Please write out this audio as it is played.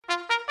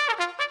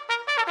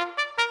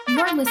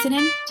You're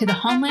listening to the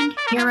Homeland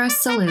Heroes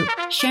Salute,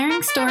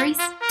 sharing stories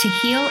to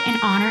heal and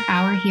honor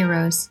our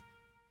heroes.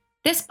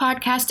 This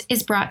podcast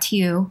is brought to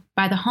you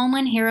by the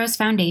Homeland Heroes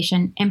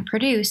Foundation and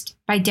produced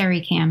by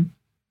DairyCam.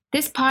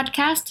 This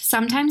podcast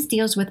sometimes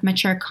deals with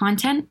mature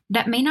content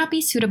that may not be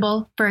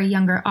suitable for a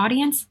younger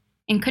audience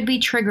and could be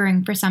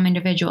triggering for some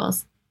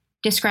individuals.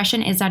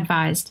 Discretion is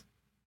advised.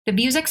 The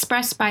views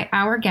expressed by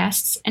our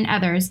guests and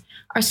others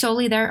are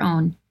solely their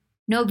own.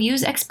 No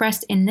views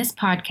expressed in this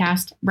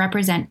podcast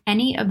represent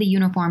any of the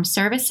uniformed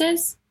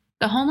services,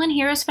 the Homeland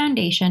Heroes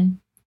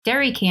Foundation,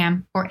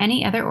 DairyCam, or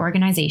any other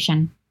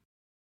organization.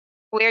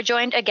 We are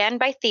joined again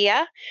by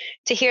Thea.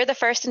 To hear the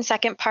first and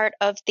second part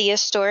of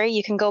Thea's story,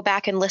 you can go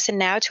back and listen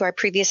now to our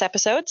previous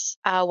episodes.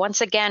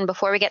 Once again,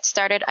 before we get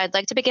started, I'd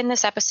like to begin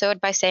this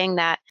episode by saying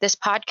that this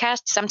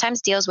podcast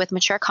sometimes deals with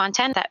mature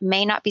content that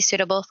may not be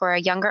suitable for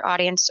a younger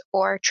audience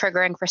or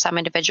triggering for some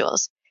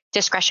individuals.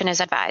 Discretion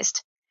is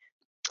advised.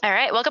 All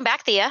right, welcome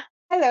back, Thea.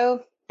 Hello.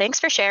 Thanks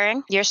for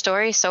sharing your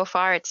story so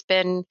far. It's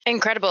been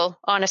incredible,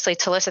 honestly,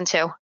 to listen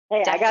to.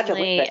 Hey,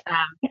 Definitely, I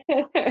got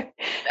to listen.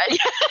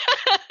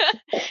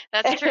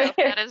 That's true.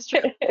 That is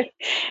true.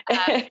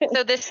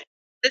 So this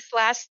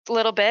last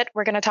little bit,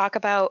 we're going to talk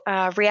about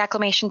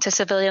reacclimation to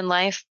civilian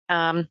life.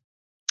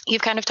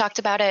 You've kind of talked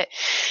about it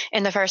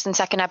in the first and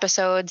second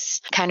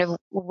episodes, kind of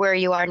where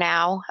you are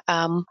now,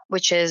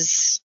 which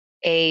is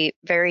a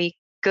very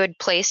good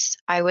place,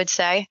 I would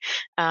say.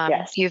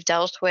 Yes. You've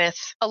dealt with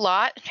a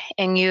lot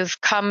and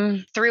you've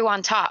come through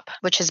on top,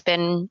 which has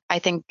been, I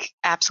think,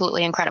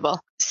 absolutely incredible.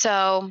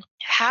 So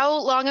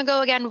how long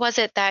ago again was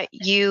it that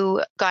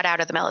you got out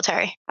of the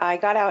military? I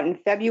got out in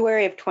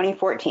February of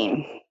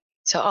 2014.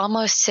 So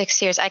almost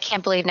 6 years. I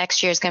can't believe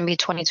next year is going to be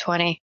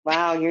 2020.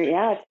 Wow.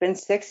 It's been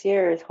 6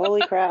 years.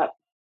 Holy crap.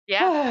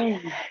 Yeah.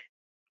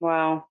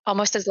 Wow.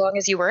 Almost as long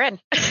as you were in.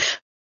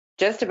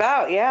 Just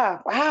about.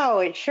 Yeah. Wow.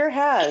 It sure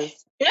has.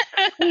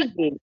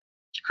 Crazy.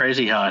 It's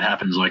crazy how it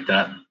happens like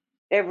that.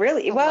 It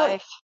really,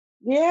 Life.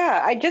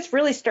 yeah, I just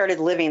really started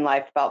living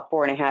life about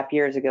 4.5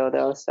 years ago,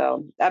 though.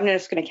 So I'm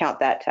just going to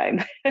count that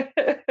time.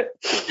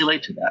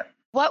 Relate to that.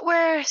 What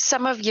were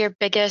some of your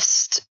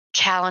biggest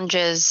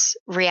challenges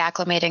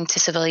reacclimating to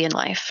civilian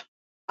life?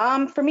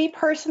 For me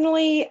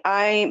personally,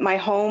 my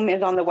home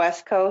is on the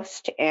West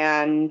Coast,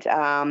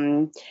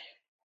 and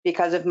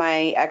because of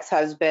my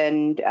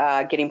ex-husband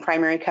getting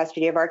primary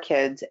custody of our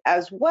kids,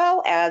 as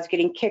well as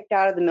getting kicked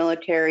out of the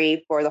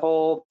military for the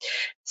whole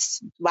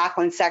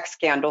Lackland sex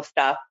scandal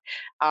stuff.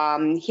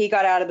 He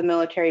got out of the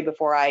military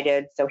before I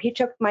did. So he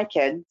took my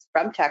kids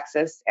from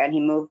Texas and he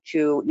moved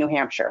to New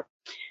Hampshire.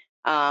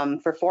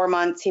 For 4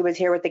 months, he was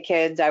here with the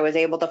kids. I was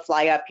able to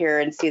fly up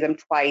here and see them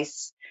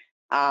twice.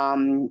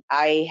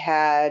 I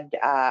had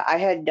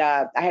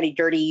a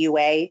dirty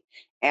UA,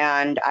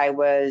 and I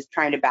was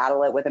trying to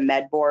battle it with a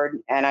med board,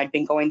 and I'd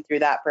been going through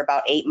that for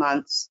about 8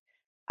 months.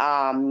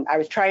 I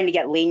was trying to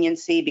get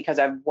leniency because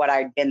of what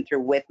I'd been through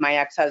with my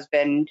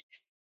ex-husband.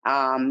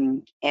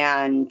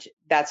 And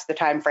that's the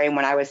time frame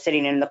when I was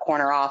sitting in the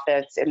corner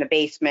office in the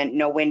basement,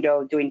 no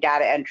window, doing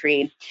data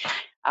entry.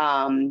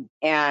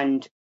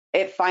 And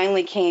it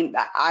finally came,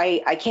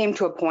 I came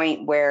to a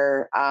point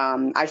where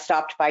I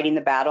stopped fighting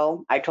the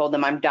battle. I told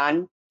them I'm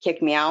done,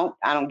 kick me out.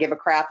 I don't give a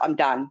crap. I'm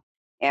done.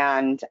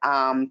 And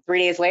 3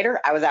 days later,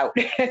 I was out.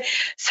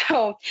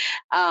 So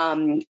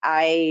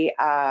I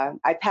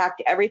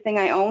packed everything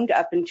I owned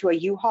up into a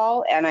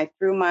U-Haul, and I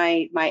threw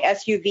my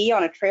SUV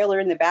on a trailer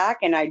in the back,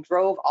 and I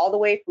drove all the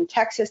way from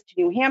Texas to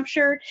New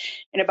Hampshire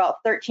in about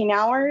 13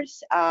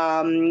 hours.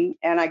 And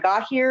I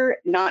got here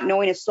not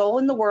knowing a soul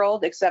in the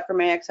world except for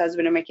my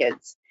ex-husband and my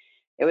kids.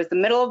 It was the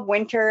middle of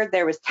winter.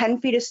 There was 10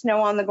 feet of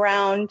snow on the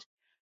ground.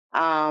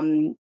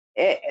 The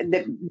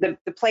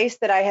place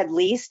that I had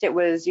leased, it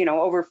was,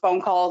 over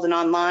phone calls and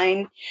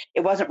online.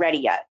 It wasn't ready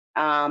yet.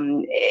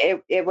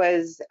 It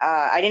was,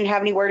 I didn't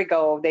have anywhere to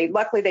go.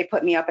 Luckily they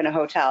put me up in a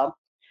hotel.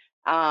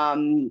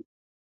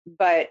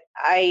 But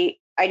I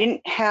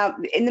didn't have,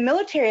 in the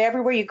military,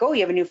 everywhere you go, you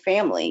have a new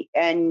family,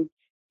 and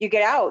you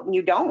get out and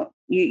you don't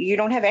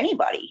have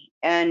anybody.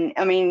 And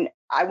I mean,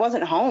 I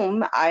wasn't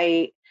home.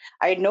 I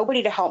had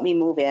nobody to help me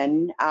move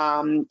in.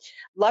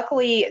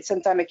 Luckily,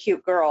 since I'm a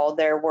cute girl,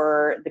 there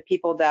were the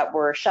people that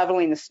were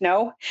shoveling the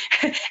snow,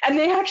 and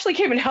they actually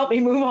came and helped me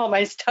move all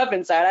my stuff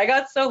inside. I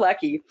got so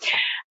lucky,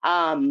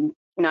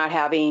 not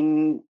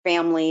having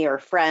family or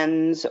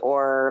friends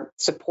or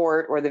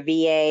support or the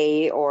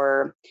VA,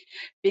 or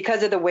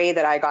because of the way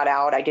that I got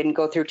out, I didn't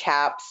go through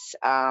TAPS.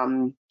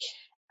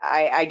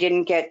 I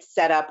didn't get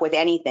set up with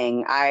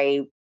anything.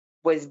 I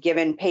was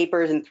given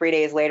papers, and 3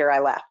 days later I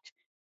left.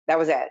 That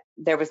was it.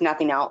 There was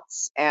nothing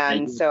else.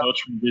 And so no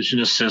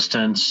transition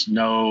assistance,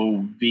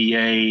 no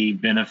VA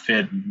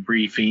benefit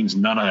briefings,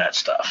 none of that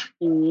stuff.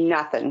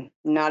 Nothing,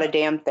 not a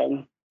damn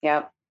thing.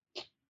 Yep.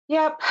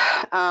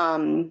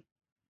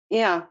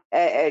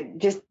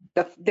 Just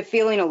the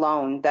feeling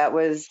alone, that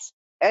was,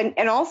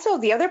 and also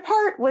the other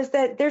part was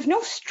that there's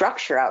no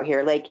structure out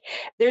here. Like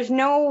there's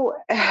no,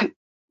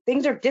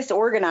 things are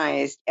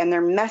disorganized and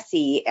they're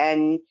messy,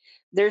 and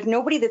there's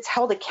nobody that's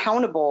held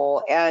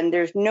accountable, and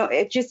there's no,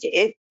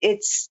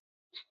 it's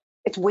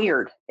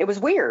weird. It was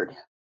weird.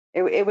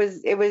 It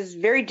was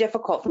very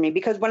difficult for me,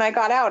 because when I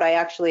got out,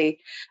 I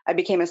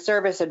became a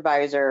service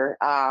advisor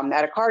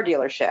at a car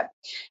dealership.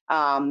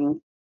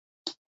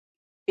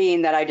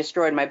 Being that I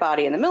destroyed my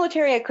body in the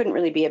military, I couldn't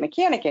really be a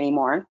mechanic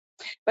anymore,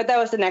 but that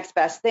was the next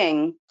best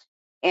thing.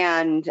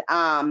 And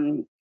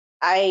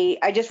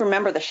I just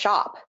remember the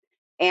shop,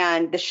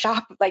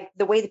 like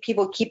the way that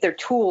people keep their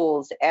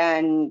tools,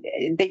 and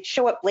they'd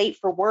show up late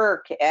for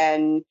work,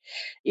 and,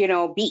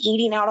 be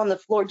eating out on the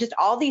floor, just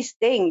all these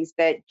things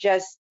that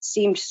just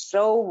seemed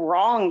so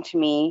wrong to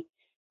me.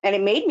 And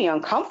it made me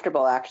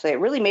uncomfortable, actually. It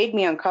really made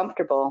me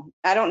uncomfortable.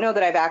 I don't know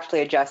that I've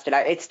actually adjusted.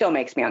 It still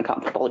makes me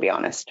uncomfortable, to be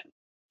honest.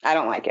 I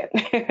don't like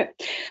it.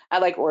 I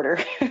like order.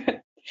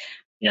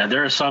 Yeah,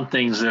 there are some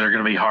things that are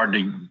going to be hard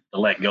to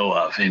let go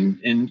of,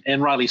 and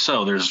rightly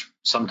so.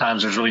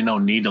 Sometimes there's really no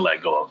need to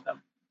let go of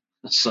them.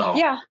 So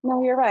yeah,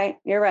 no, you're right.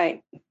 You're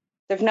right.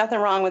 There's nothing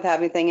wrong with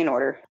having everything in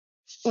order.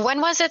 When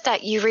was it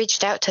that you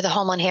reached out to the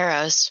Homeland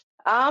Heroes?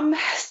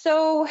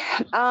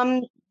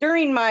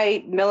 During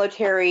my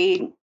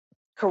military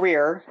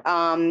career,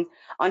 on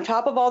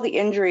top of all the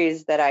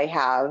injuries that I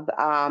have,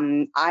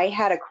 I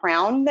had a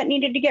crown that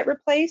needed to get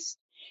replaced.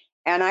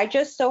 And I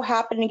just so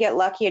happened to get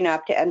lucky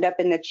enough to end up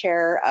in the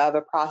chair of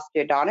a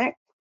prosthodontic.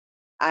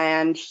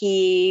 And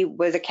he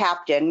was a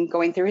captain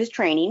going through his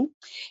training.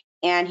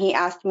 And he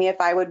asked me if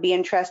I would be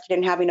interested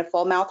in having a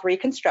full mouth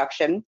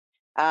reconstruction.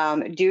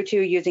 Due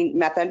to using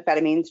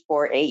methamphetamines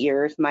for 8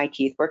 years, my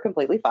teeth were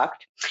completely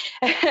fucked.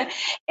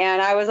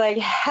 And I was like,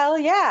 hell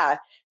yeah.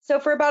 So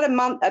for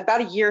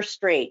about a year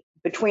straight,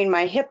 between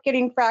my hip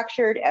getting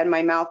fractured and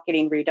my mouth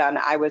getting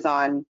redone, I was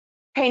on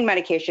pain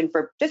medication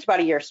for just about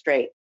a year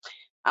straight.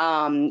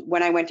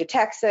 When I went to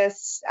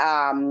Texas,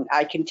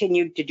 I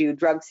continued to do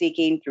drug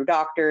seeking through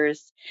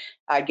doctors.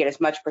 I'd get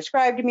as much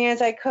prescribed to me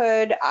as I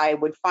could. I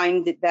would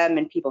find them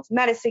in people's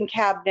medicine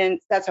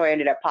cabinets. That's how I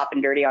ended up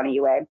popping dirty on a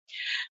UA.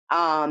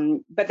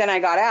 But then I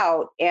got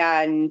out,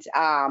 and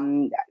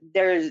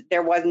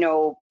there was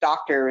no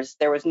doctors.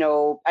 I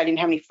didn't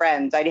have any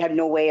friends. I had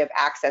no way of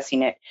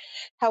accessing it.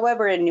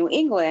 However, in New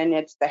England,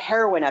 it's the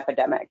heroin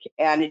epidemic,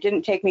 and it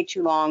didn't take me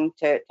too long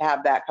to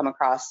have that come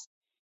across.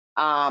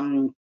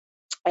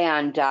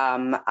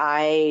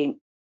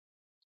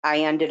 I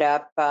ended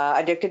up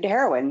addicted to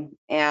heroin,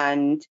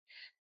 and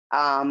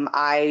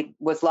I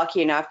was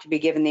lucky enough to be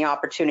given the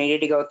opportunity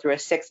to go through a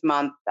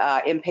 6-month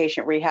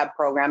inpatient rehab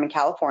program in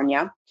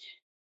California.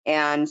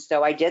 And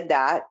so I did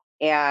that.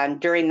 And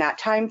during that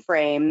time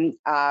frame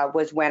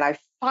was when I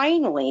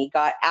finally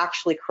got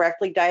actually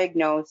correctly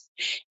diagnosed,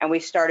 and we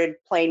started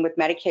playing with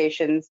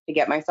medications to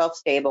get myself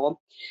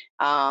stable.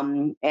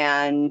 And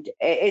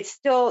it's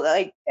still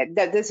like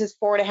that. This is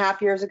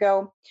 4.5 years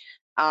ago.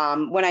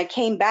 When I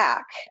came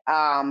back,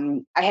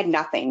 I had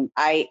nothing.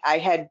 I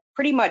had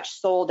pretty much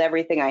sold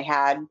everything I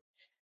had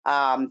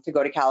to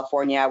go to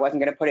California. I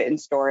wasn't going to put it in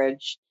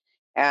storage.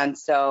 And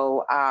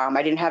so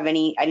I didn't have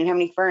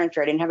any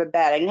furniture. I didn't have a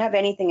bed. I didn't have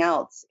anything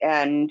else.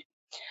 And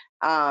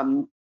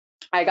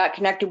I got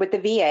connected with the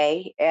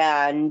VA,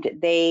 and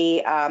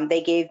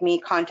they gave me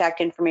contact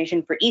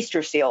information for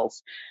Easter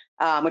Seals,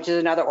 which is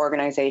another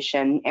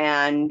organization.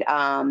 And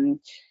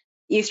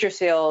Easter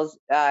Seals,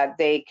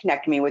 they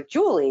connected me with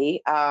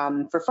Julie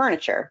for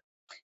furniture.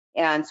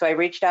 And so I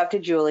reached out to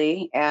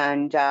Julie,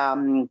 and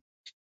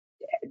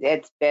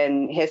it's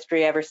been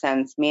history ever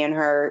since. Me and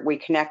her, we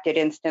connected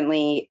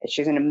instantly.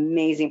 She's an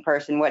amazing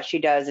person. What she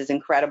does is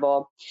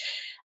incredible.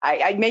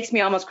 It makes me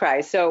almost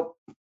cry. So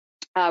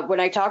when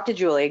I talked to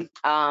Julie,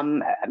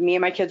 me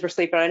and my kids were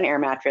sleeping on an air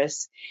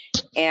mattress,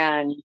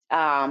 and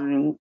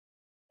I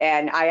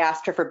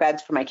asked her for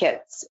beds for my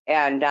kids.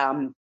 And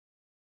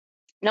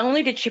not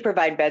only did she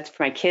provide beds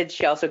for my kids,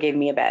 she also gave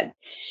me a bed.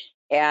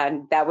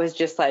 And that was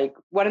just like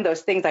one of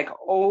those things like,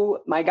 oh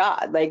my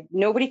God, like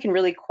nobody can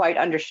really quite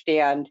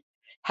understand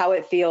how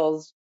it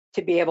feels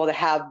to be able to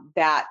have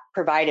that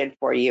provided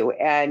for you.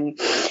 And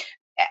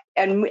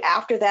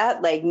after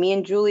that, like me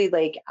and Julie,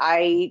 like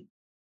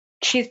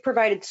she's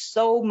provided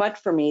so much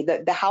for me.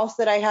 The house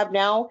that I have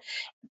now,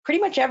 pretty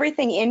much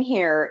everything in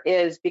here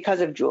is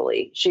because of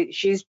Julie.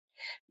 She's,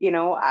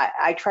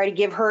 I try to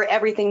give her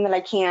everything that I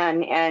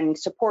can and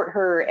support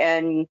her.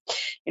 And,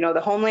 the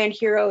Homeland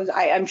Heroes,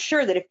 I'm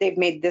sure that if they've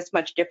made this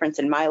much difference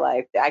in my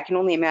life, I can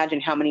only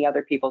imagine how many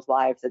other people's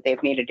lives that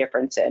they've made a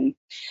difference in.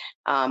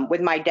 With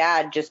my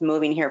dad just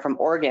moving here from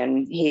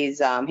Oregon,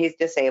 he's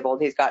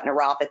disabled. He's got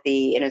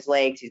neuropathy in his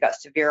legs. He's got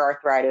severe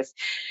arthritis.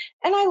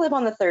 And I live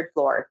on the 3rd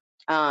floor,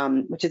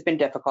 which has been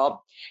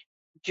difficult.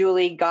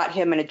 Julie got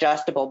him an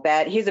adjustable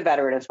bed. He's a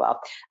veteran as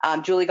well.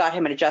 Julie got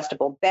him an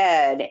adjustable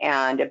bed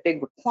and a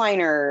big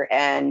recliner,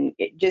 and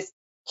it just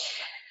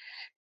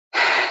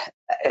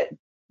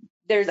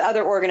there's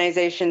other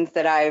organizations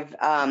that I've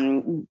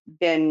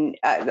been.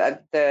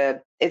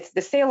 It's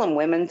the Salem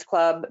Women's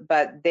Club,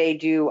 but they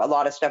do a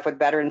lot of stuff with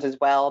veterans as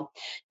well.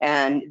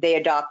 And they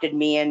adopted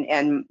me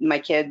and my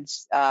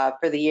kids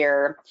for the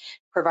year,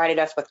 provided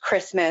us with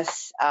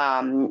Christmas,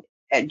 and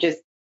just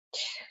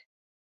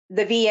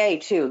the VA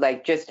too,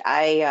 like just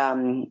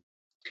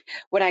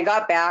when I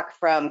got back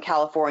from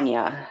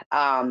California,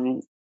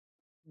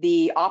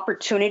 the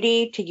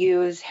opportunity to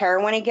use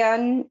heroin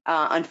again,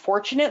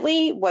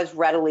 unfortunately, was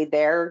readily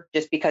there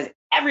just because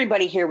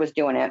everybody here was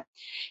doing it.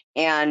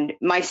 And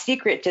my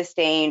secret to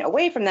staying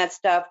away from that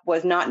stuff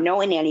was not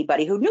knowing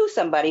anybody who knew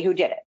somebody who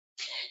did it.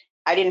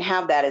 I didn't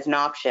have that as an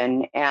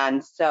option.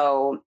 And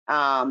so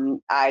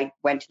I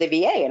went to the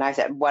VA and I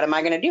said, what am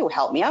I going to do?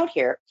 Help me out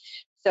here.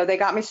 So they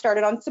got me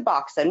started on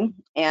Suboxone.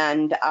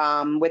 And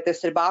with the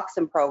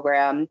Suboxone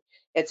program,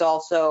 it's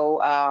also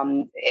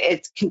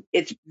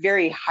it's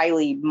very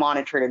highly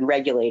monitored and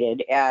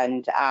regulated,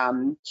 and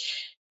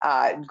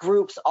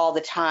groups all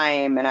the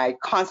time. And I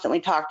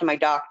constantly talk to my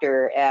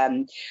doctor.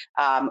 And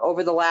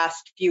over the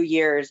last few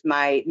years,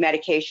 my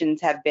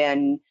medications have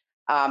been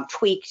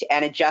tweaked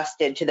and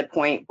adjusted to the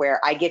point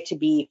where I get to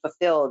be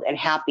fulfilled and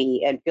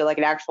happy and feel like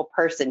an actual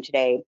person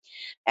today.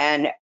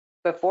 And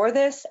before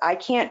this, I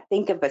can't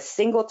think of a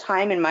single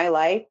time in my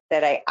life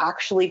that I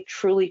actually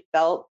truly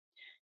felt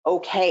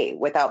okay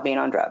without being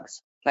on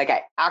drugs. Like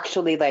I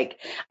actually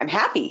I'm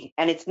happy,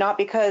 and it's not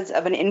because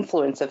of an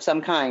influence of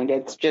some kind.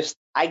 It's just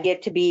I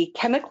get to be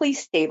chemically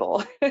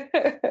stable.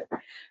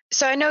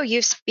 So I know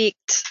you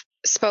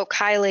spoke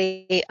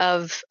highly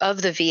of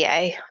the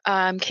VA.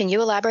 Can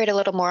you elaborate a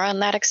little more on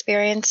that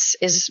experience?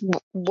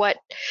 What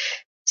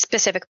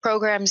specific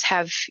programs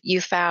have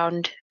you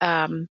found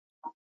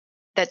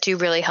that do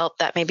really help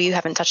that maybe you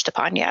haven't touched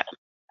upon yet?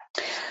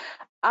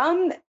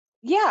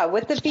 Yeah,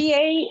 with the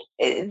VA,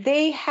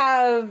 they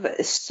have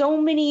so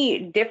many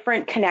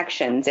different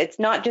connections. It's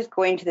not just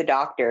going to the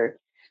doctor.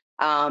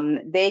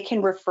 They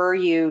can refer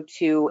you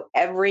to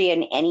every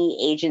and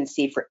any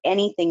agency for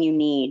anything you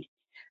need,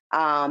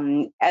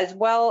 as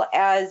well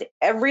as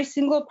every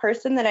single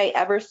person that I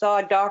ever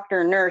saw,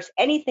 doctor, nurse,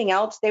 anything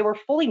else. They were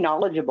fully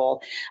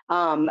knowledgeable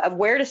of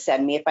where to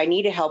send me if I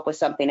needed help with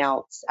something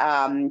else.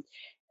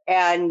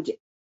 And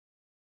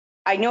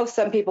I know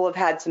some people have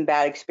had some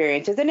bad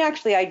experiences, and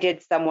actually I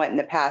did somewhat in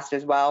the past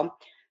as well.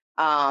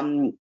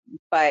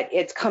 But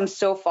it's come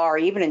so far,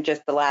 even in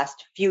just the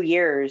last few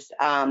years,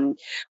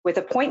 with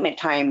appointment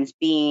times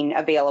being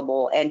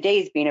available and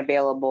days being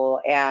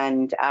available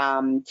and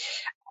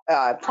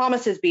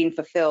promises being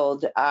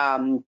fulfilled.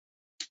 And,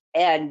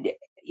 all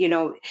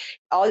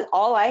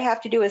I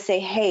have to do is say,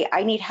 hey,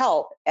 I need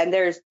help. And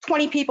there's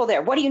 20 people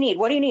there. What do you need?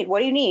 What do you need? What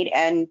do you need?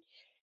 And,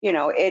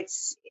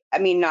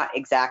 not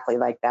exactly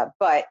like that,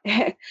 but,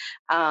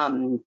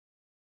 and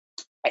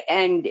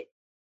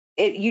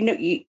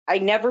I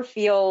never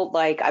feel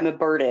like I'm a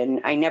burden.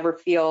 I never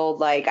feel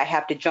like I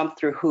have to jump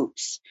through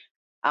hoops.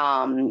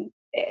 There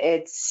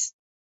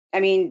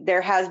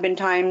has been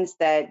times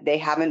that they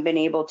haven't been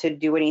able to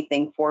do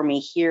anything for me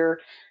here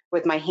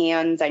with my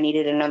hands. I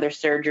needed another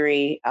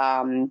surgery.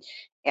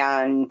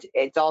 And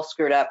it's all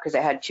screwed up because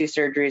I had 2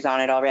 surgeries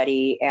on it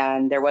already,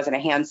 and there wasn't a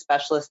hand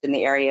specialist in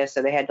the area.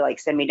 So they had to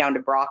send me down to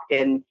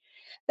Brockton.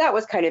 That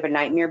was kind of a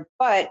nightmare,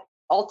 but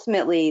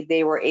ultimately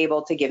they were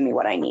able to give me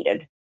what I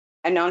needed.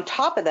 And on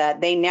top of that,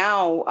 they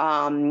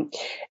now,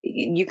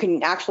 you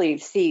can actually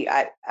see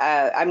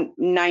I'm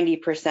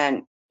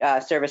 90%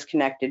 service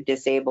connected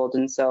disabled.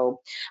 And so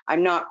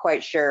I'm not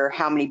quite sure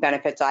how many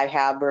benefits I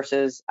have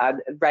versus, a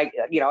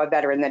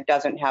veteran that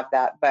doesn't have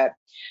that. But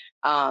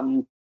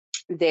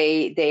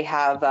they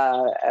have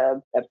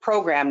a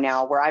program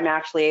now where I'm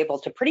actually able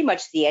to pretty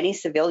much see any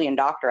civilian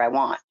doctor I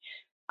want.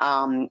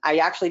 I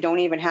actually don't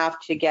even have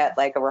to get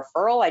a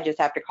referral. I just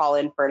have to call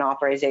in for an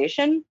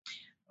authorization.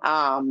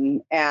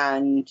 And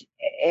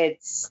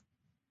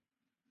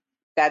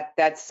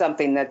that's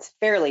something that's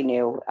fairly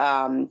new.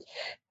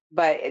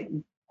 But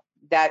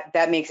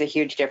that makes a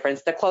huge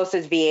difference. The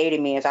closest VA to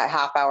me is a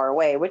half hour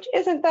away, which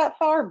isn't that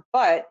far,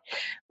 but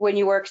when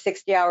you work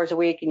 60 hours a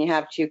week and you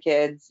have 2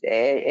 kids,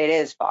 it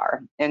is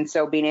far. And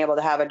so being able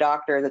to have a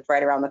doctor that's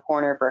right around the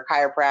corner for a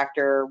chiropractor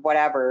or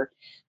whatever,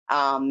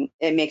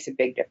 it makes a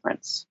big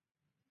difference.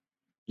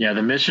 Yeah,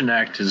 the Mission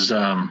Act has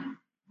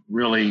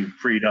really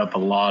freed up a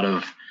lot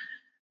of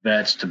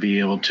vets to be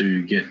able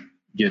to get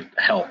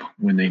help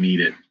when they need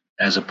it,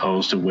 as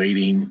opposed to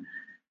waiting.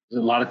 A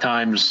lot of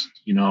times,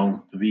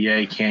 the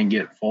VA can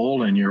get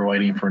full and you're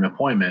waiting for an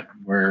appointment,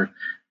 where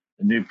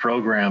the new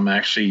program,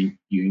 actually,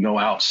 you can go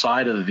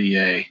outside of the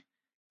VA.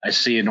 I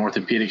see an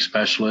orthopedic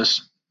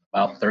specialist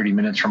about 30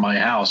 minutes from my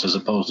house, as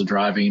opposed to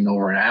driving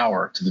over an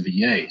hour to the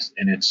VA.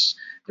 And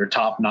they're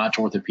top-notch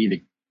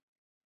orthopedic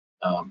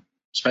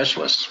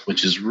specialists,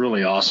 which is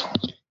really awesome.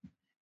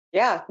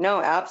 Yeah, no,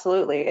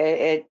 absolutely.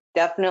 It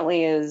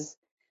definitely is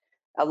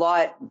a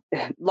lot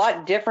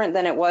different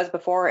than it was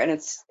before, and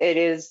it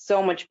is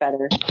so much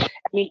better.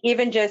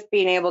 Even just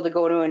being able to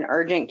go to an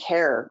urgent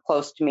care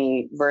close to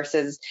me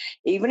versus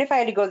even if I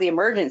had to go to the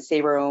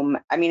emergency room,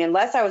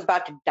 unless I was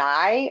about to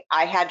die,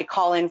 I had to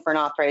call in for an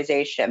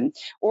authorization,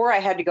 or I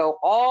had to go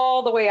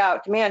all the way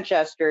out to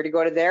Manchester to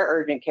go to their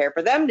urgent care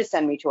for them to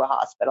send me to a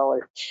hospital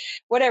or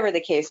whatever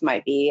the case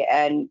might be.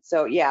 And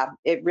so, yeah,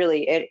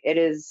 it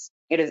is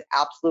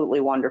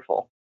absolutely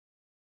wonderful.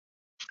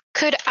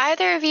 Could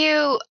either of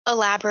you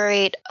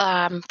elaborate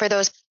for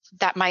those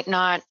that might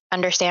not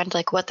understand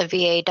like what the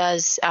VA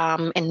does?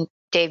 And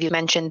Dave, you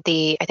mentioned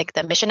I think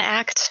the Mission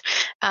Act.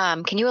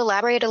 Can you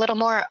elaborate a little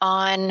more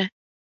on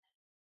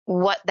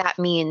what that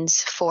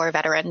means for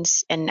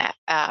veterans and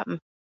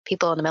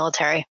people in the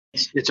military?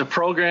 It's a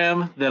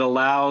program that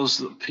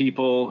allows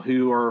people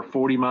who are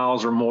 40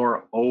 miles or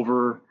more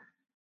over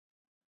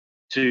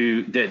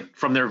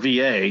from their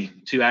VA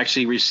to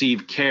actually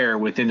receive care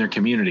within their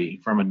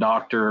community from a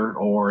doctor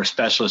or a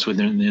specialist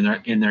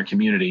in their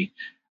community,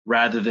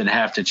 rather than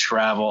have to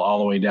travel all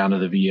the way down to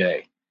the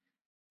VA.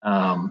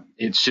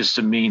 It's just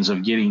a means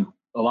of getting.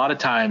 A lot of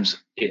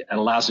times, it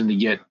allows them to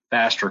get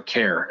faster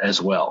care as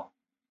well.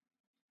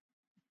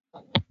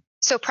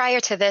 So prior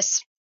to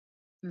this,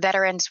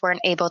 veterans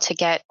weren't able to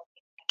get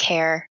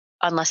care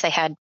unless they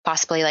had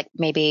possibly like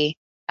maybe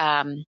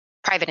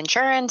private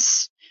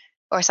insurance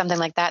or something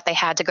like that. They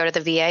had to go to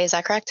the VA. Is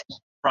that correct?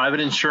 Private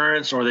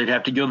insurance, or they'd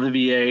have to go to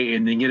the VA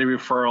and then get a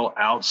referral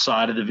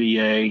outside of the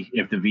VA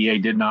if the VA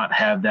did not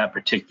have that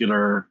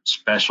particular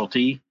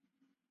specialty.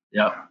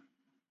 Yep.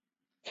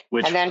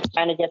 And then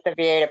trying to get the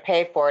VA to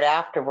pay for it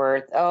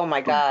afterwards. Oh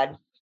my God.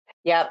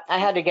 Yep. I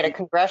had to get a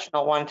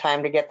congressional one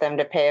time to get them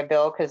to pay a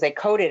bill because they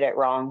coded it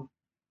wrong.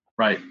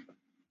 Right.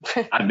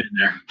 I've been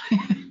there.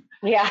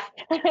 Yeah.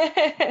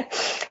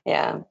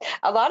 Yeah.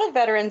 A lot of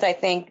veterans, I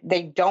think,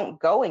 they don't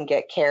go and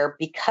get care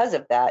because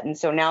of that. And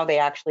so now they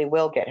actually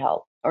will get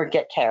help or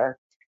get care.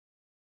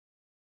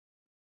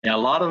 Yeah, a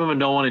lot of them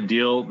don't want to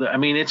deal. I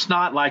mean, it's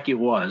not like it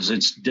was.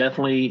 It's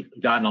definitely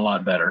gotten a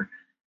lot better.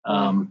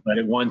 But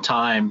at one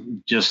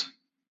time, just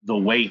the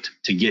wait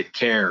to get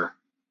care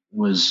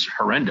was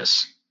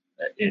horrendous.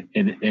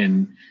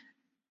 And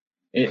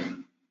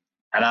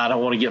I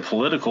don't want to get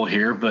political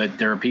here, but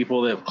there are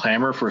people that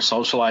clamor for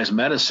socialized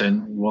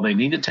medicine. Well, they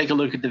need to take a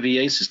look at the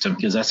VA system,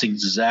 because that's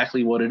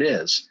exactly what it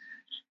is.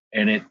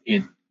 And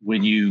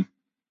when you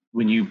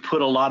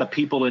put a lot of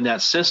people in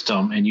that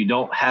system and you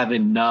don't have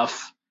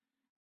enough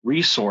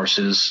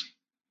resources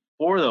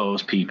for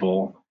those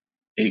people,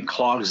 it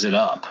clogs it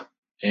up,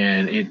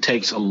 and it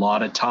takes a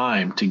lot of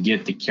time to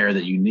get the care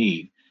that you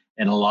need.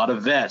 And a lot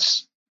of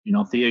vets,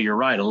 Thea, you're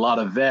right. A lot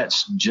of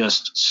vets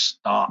just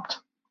stopped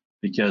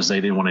because they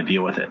didn't want to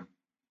deal with it.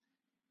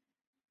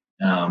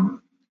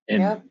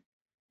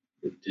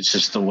 It's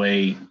just the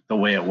way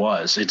it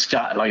was. It's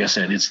got, like I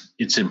said,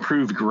 it's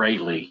improved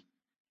greatly.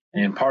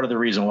 And part of the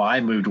reason why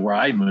I moved where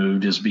I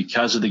moved is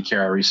because of the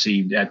care I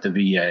received at the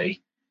VA.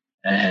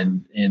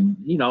 And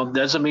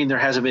doesn't mean there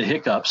hasn't been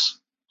hiccups.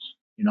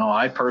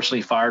 I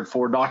personally fired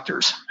 4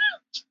 doctors.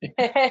 And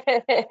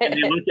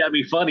they looked at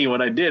me funny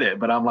when I did it,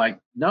 but I'm like,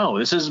 no,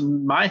 this is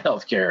my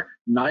health care,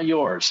 not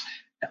yours.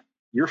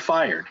 You're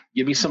fired.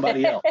 Give me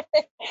somebody else.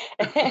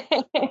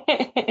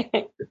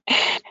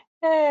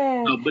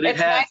 But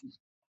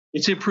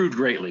it's improved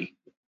greatly.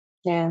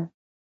 Yeah.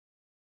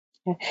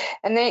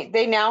 And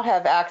they now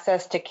have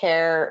access to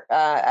care.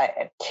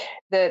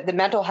 The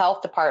mental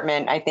health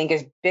department, I think,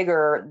 is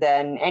bigger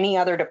than any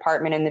other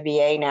department in the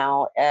VA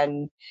now.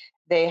 And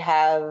they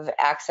have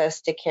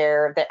access to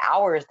care. The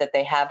hours that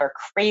they have are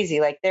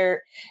crazy. Like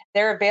they're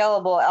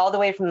available all the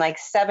way from like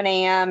 7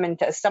 a.m. and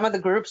some of the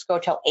groups go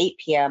till 8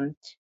 p.m.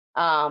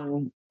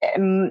 And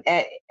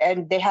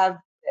they have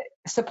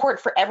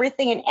support for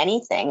everything and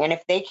anything. And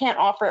if they can't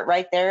offer it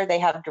right there, they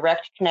have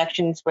direct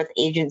connections with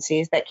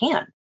agencies that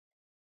can.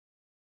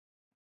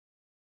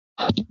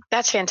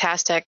 That's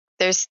fantastic.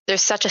 There's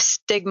such a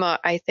stigma,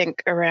 I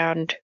think,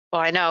 around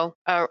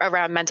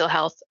mental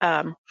health.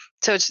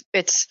 So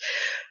it's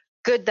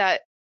good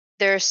that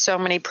there's so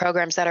many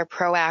programs that are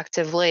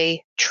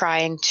proactively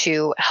trying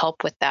to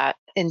help with that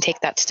and take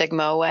that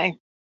stigma away.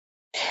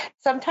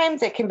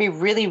 Sometimes it can be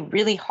really,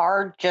 really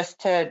hard just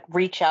to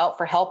reach out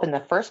for help in the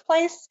first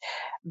place.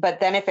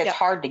 But then if it's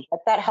hard to get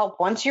that help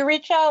once you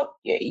reach out,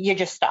 you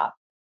just stop.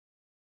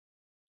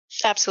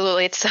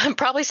 Absolutely. It's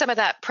probably some of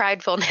that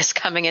pridefulness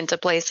coming into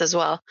place as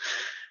well.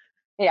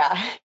 Yeah.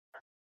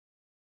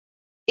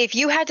 If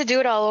you had to do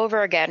it all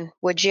over again,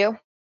 would you?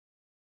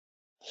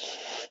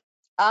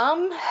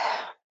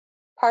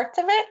 Parts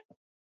of it?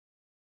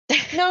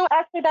 No,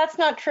 actually, that's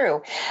not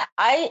true.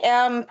 I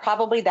am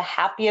probably the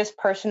happiest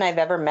person I've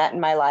ever met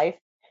in my life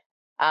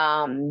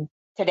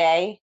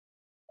today.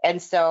 And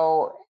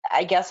so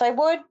I guess I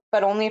would,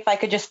 but only if I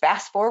could just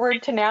fast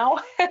forward to now.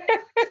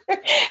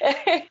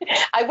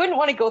 I wouldn't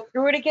want to go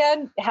through it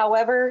again.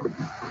 However,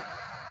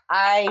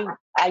 I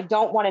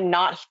don't want to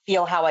not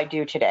feel how I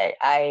do today.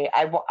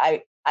 I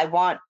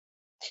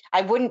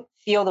wouldn't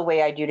feel the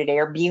way I do today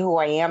or be who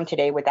I am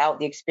today without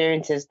the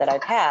experiences that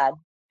I've had.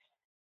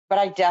 But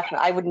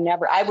I would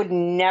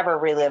never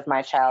relive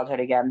my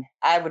childhood again.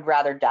 I would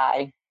rather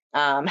die.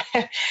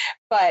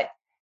 But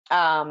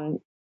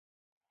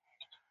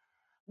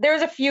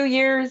there's a few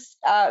years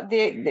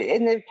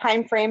in the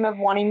time frame of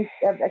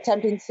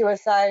attempting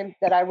suicide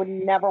that I would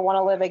never want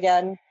to live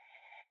again.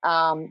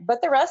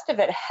 But the rest of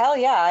it, hell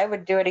yeah, I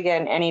would do it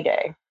again any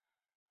day.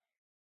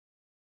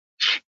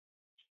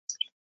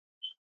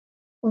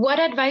 What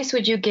advice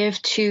would you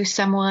give to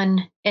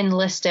someone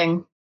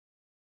enlisting?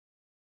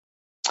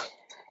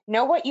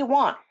 Know what you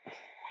want.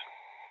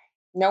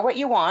 Know what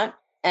you want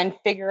and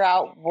figure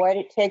out what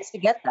it takes to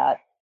get that.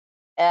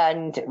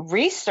 And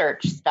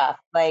research stuff.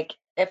 Like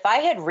if I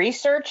had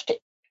researched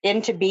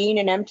into being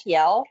an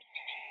MTL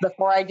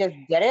before I just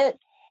did it,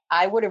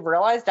 I would have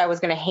realized I was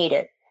going to hate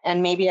it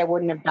and maybe I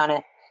wouldn't have done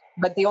it.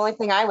 But the only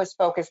thing I was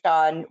focused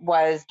on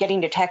was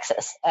getting to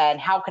Texas and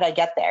how could I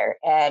get there?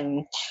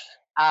 And,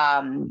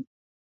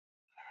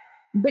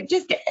 but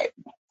just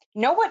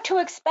know what to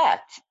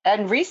expect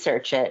and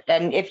research it.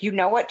 And if you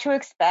know what to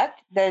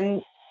expect,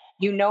 then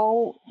you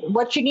know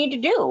what you need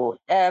to do.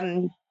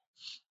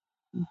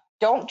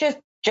 Don't just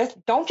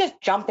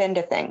jump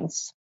into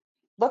things.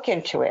 Look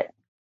into it.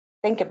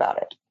 Think about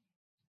it.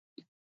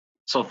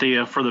 So,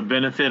 Thea, for the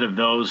benefit of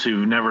those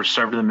who've never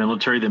served in the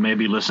military that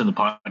maybe listen to the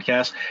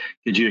podcast,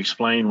 could you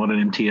explain what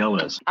an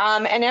MTL is?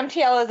 An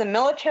MTL is a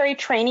military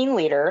training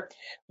leader,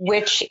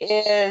 which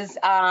is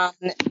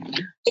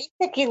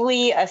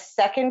basically a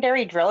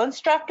secondary drill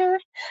instructor.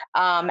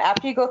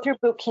 After you go through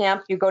boot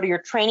camp, you go to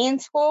your training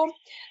school.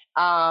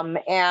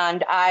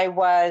 And I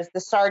was the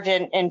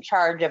sergeant in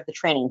charge of the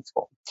training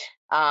school.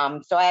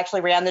 So I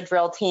actually ran the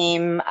drill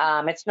team.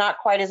 It's not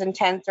quite as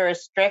intense or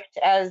as strict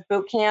as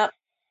boot camp.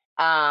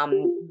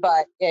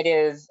 But it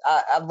is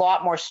a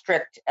lot more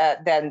strict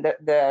than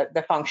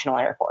the functional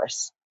Air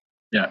Force.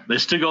 Yeah, they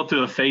still go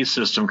through a phase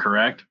system,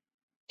 correct?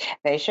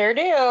 They sure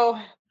do.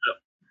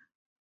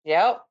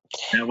 Yep.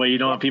 That way you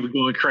don't have people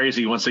going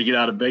crazy once they get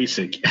out of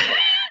basic.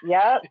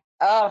 Yep.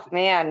 Oh,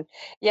 man.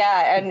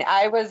 Yeah. And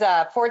I was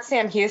Fort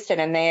Sam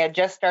Houston, and they had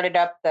just started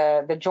up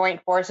the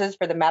joint forces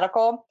for the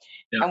medical.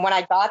 Yep. And when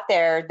I got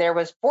there, there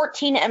was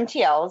 14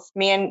 MTLs,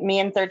 me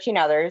and 13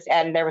 others,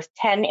 and there was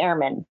 10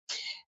 airmen.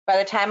 By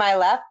the time I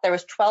left, there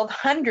was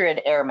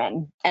 1,200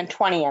 airmen and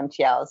 20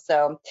 MTLs.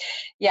 So,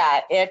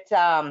 yeah,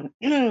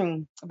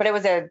 but it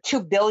was a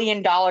 $2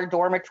 billion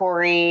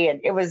dormitory, and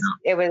it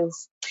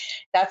was.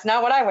 That's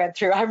not what I went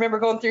through. I remember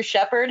going through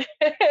Shepherd.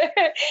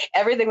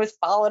 Everything was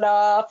falling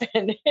off.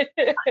 And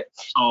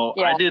so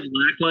yeah. I did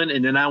Lackland,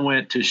 and then I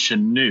went to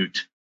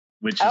Chanute,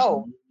 which is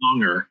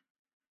longer.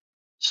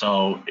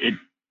 So it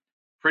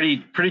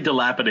pretty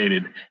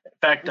dilapidated. In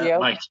fact,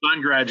 my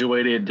son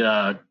graduated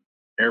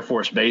Air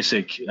Force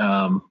Basic,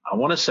 I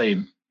want to say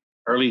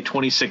early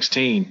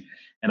 2016,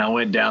 and I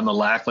went down to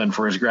Lackland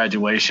for his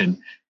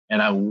graduation,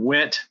 and I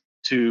went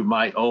to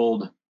my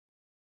old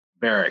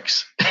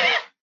barracks.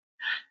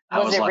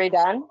 Was it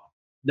redone?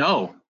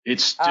 No,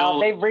 it's still.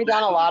 They've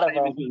redone a lot of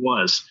them. It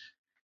was.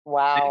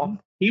 Wow.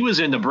 He was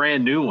in the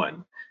brand new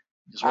one.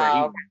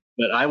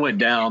 But I went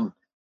down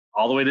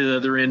all the way to the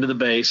other end of the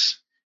base,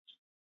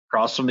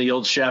 across from the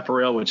old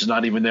Chaparral, which is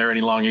not even there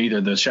any longer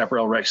either. The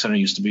Chaparral Rec Center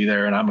used to be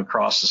there, and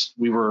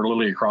we were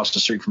literally across the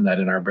street from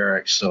that in our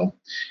barracks. So,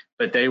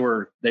 but they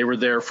were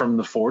there from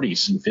the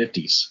 40s and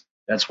 50s.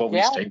 That's what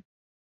we stayed.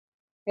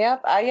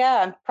 Yep.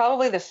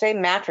 Probably the same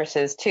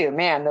mattresses too.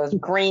 Man, those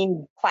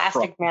green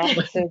plastic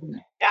mattresses.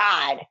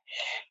 God.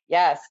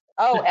 Yes.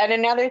 Oh, and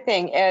another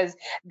thing is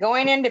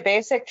going into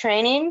basic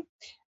training.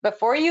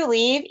 Before you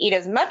leave, eat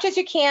as much as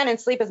you can and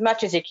sleep as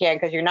much as you can,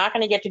 because you're not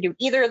going to get to do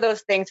either of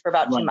those things for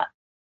about 2 months.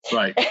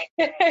 Right. I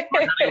got to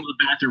go to the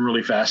bathroom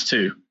really fast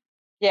too.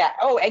 Yeah.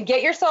 Oh, and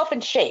get yourself in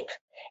shape.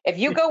 If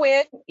you go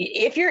in,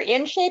 if you're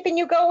in shape and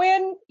you go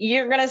in,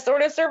 you're going to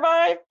sort of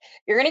survive.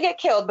 You're going to get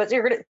killed, but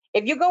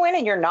if you go in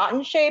and you're not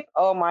in shape,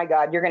 oh my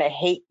God, you're going to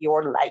hate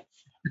your life.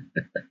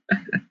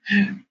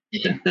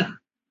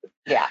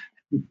 Yeah.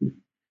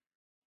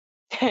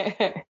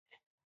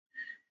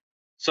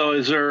 So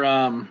is there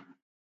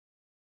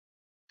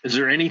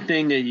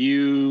anything that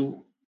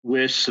you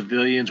wish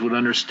civilians would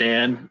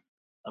understand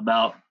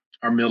about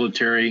our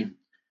military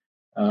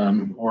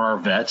or our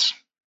vets?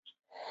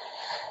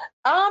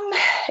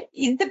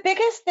 The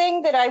biggest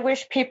thing that I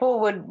wish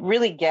people would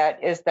really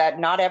get is that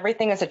not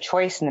everything is a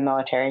choice in the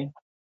military.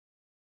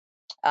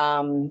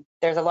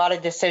 There's a lot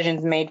of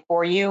decisions made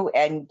for you,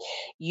 and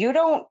you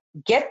don't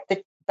get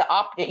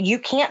you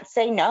can't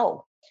say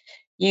no.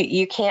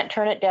 You can't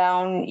turn it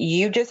down.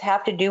 You just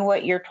have to do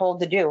what you're told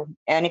to do.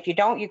 And if you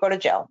don't, you go to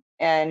jail.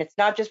 And it's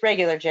not just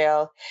regular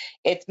jail,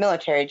 it's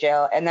military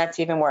jail, and that's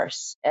even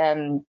worse.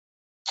 And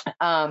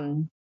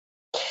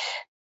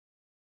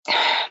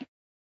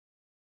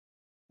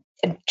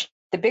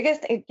the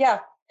biggest,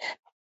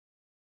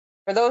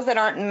 for those that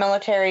aren't in the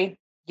military,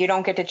 you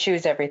don't get to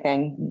choose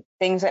everything.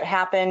 Things that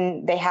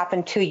happen, they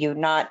happen to you,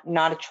 not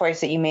a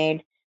choice that you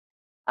made.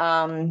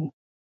 I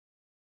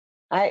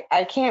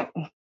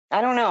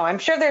don't know. I'm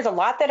sure there's a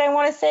lot that I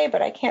want to say,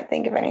 but I can't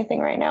think of anything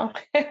right now.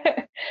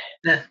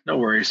 No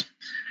worries.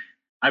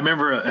 I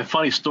remember a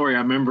funny story. I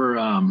remember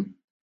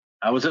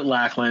I was at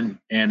Lackland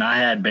and I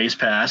had base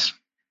pass.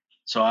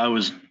 So I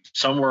was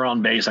somewhere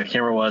on base. I can't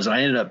remember where it was.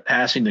 I ended up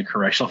passing the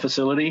correctional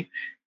facility,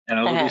 and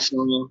I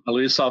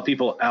literally saw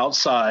people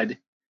outside,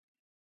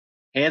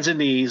 hands and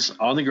knees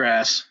on the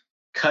grass,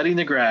 cutting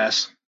the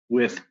grass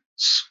with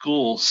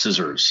school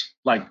scissors,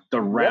 like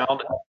the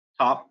round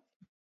top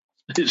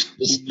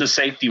the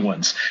safety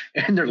ones,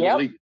 and they're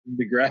literally in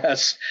the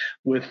grass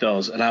with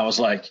those. And I was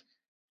like,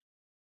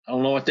 I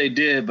don't know what they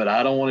did, but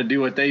I don't want to do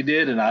what they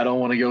did, and I don't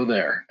want to go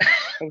there.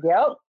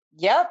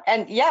 Yep.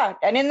 And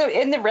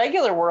in the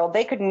regular world,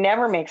 they could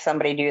never make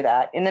somebody do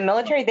that. In the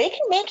military, they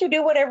can make you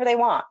do whatever they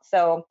want.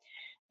 So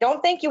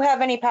don't think you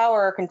have any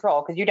power or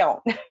control, because you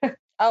don't.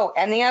 Oh,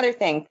 and the other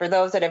thing, for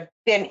those that have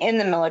been in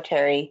the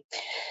military,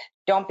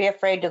 don't be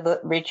afraid to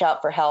reach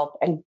out for help,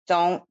 and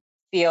don't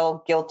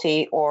feel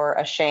guilty or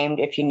ashamed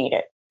if you need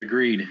it.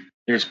 Agreed.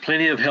 There's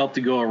plenty of help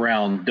to go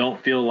around.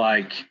 Don't feel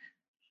like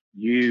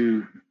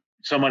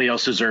somebody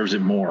else deserves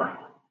it more.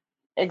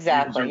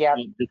 Exactly. Yeah.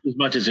 Just as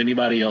much as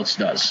anybody else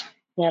does.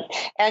 Yep.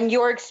 And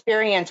your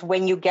experience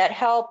when you get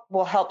help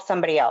will help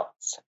somebody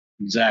else.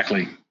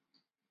 Exactly.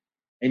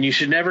 And you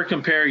should never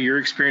compare your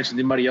experience with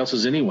anybody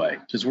else's anyway,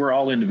 because we're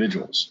all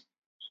individuals.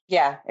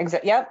 Yeah.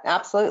 Yep.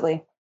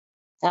 Absolutely.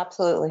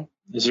 Absolutely.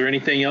 Is there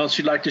anything else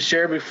you'd like to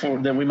share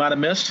that we might have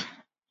missed?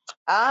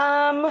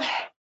 Not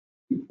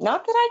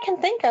that I can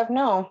think of.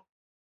 No.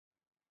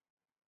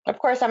 Of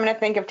course, I'm going to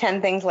think of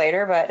 10 things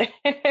later, but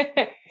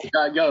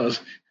how it goes.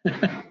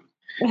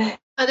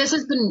 This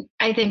has been,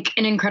 I think,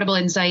 an incredible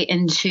insight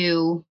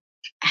into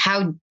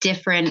how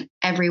different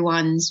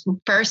everyone's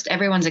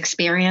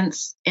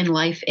experience in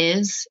life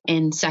is.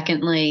 And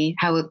secondly,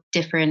 how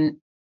different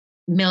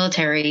your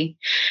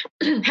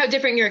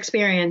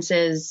experience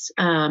is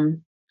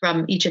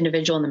from each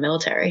individual in the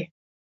military.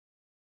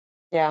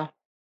 Yeah.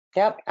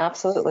 Yep.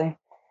 Absolutely.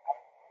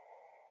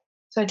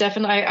 So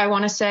definitely, I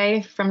want to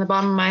say from the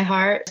bottom of my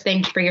heart,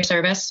 thank you for your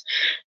service.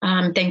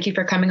 Thank you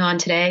for coming on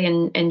today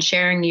and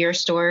sharing your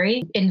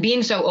story and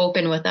being so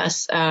open with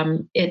us.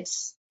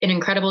 It's an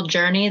incredible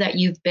journey that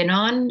you've been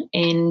on,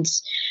 and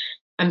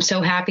I'm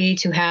so happy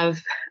to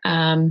have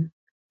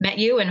met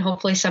you, and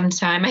hopefully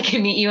sometime I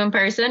can meet you in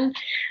person.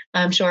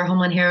 I'm sure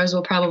Homeland Heroes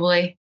will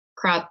probably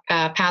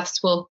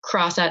paths will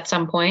cross at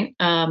some point.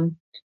 But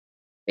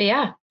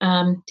yeah,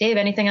 Dave,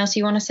 anything else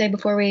you want to say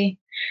before we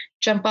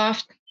jump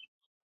off?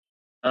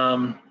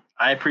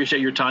 I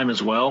appreciate your time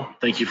as well.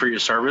 Thank you for your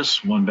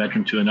service, one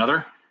veteran to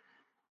another.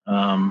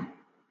 I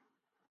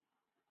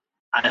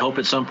hope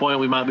at some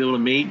point we might be able to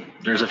meet.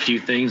 There's a few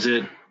things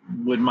that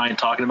wouldn't mind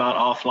talking about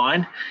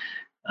offline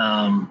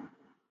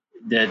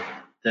that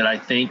I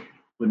think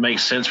would make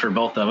sense for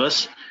both of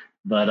us.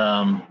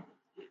 But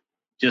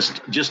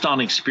just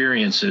on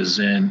experiences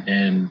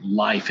and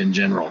life in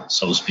general,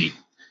 so to speak.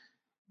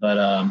 But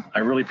I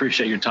really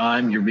appreciate your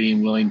time. You're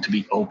being willing to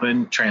be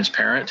open,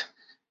 transparent.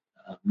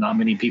 Not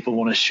many people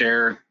want to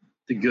share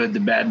the good, the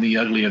bad, and the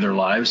ugly of their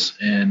lives.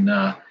 And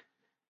like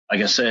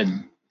I said,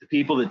 the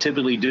people that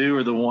typically do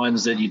are the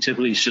ones that you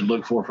typically should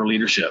look for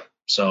leadership.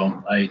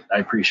 So I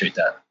appreciate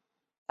that.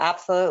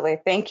 Absolutely.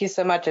 Thank you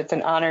so much. It's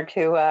an honor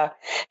to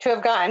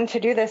have gotten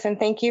to do this. And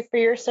thank you for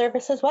your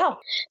service as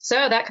well.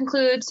 So that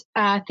concludes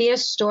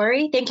Thea's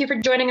story. Thank you for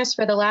joining us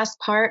for the last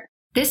part.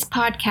 This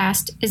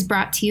podcast is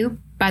brought to you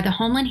by the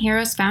Homeland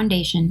Heroes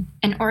Foundation,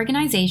 an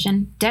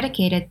organization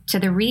dedicated to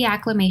the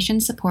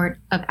reacclimation support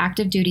of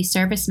active duty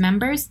service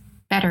members,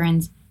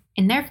 veterans,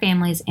 and their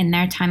families in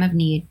their time of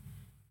need.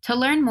 To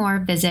learn more,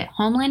 visit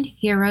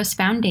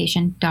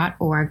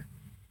homelandheroesfoundation.org.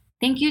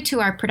 Thank you to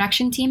our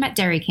production team at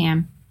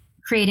DairyCam,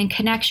 creating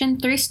connection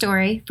through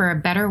story for a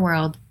better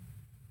world.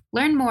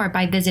 Learn more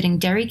by visiting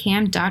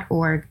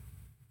dairycam.org.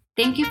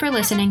 Thank you for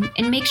listening,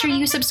 and make sure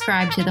you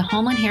subscribe to the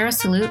Homeland Hero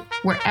Salute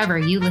wherever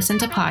you listen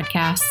to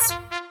podcasts.